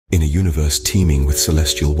In a universe teeming with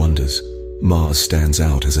celestial wonders, Mars stands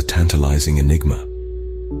out as a tantalizing enigma.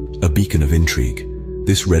 A beacon of intrigue,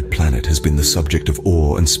 this red planet has been the subject of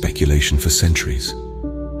awe and speculation for centuries.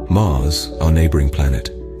 Mars, our neighboring planet,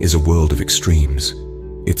 is a world of extremes.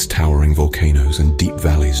 Its towering volcanoes and deep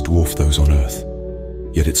valleys dwarf those on Earth.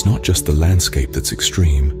 Yet it's not just the landscape that's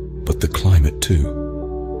extreme, but the climate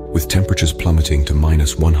too. With temperatures plummeting to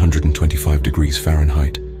 -125 degrees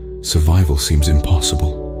Fahrenheit, survival seems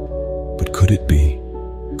impossible. But could it be?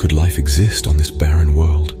 Could life exist on this barren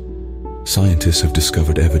world? Scientists have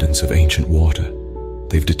discovered evidence of ancient water.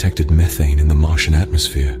 They've detected methane in the Martian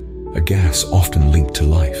atmosphere, a gas often linked to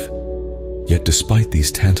life. Yet despite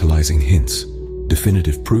these tantalizing hints,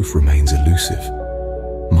 definitive proof remains elusive.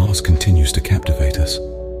 Mars continues to captivate us,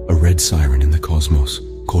 a red siren in the cosmos,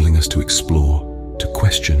 calling us to explore, to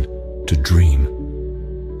question, to dream.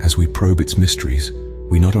 As we probe its mysteries,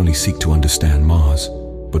 we not only seek to understand Mars,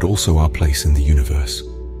 but also our place in the universe.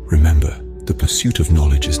 Remember, the pursuit of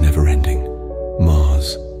knowledge is never-ending.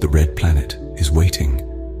 Mars, the red planet, is waiting.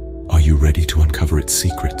 Are you ready to uncover its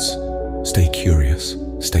secrets? Stay curious,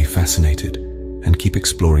 stay fascinated, and keep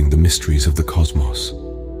exploring the mysteries of the cosmos.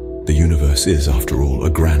 The universe is, after all, a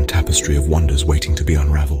grand tapestry of wonders waiting to be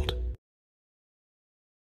unraveled.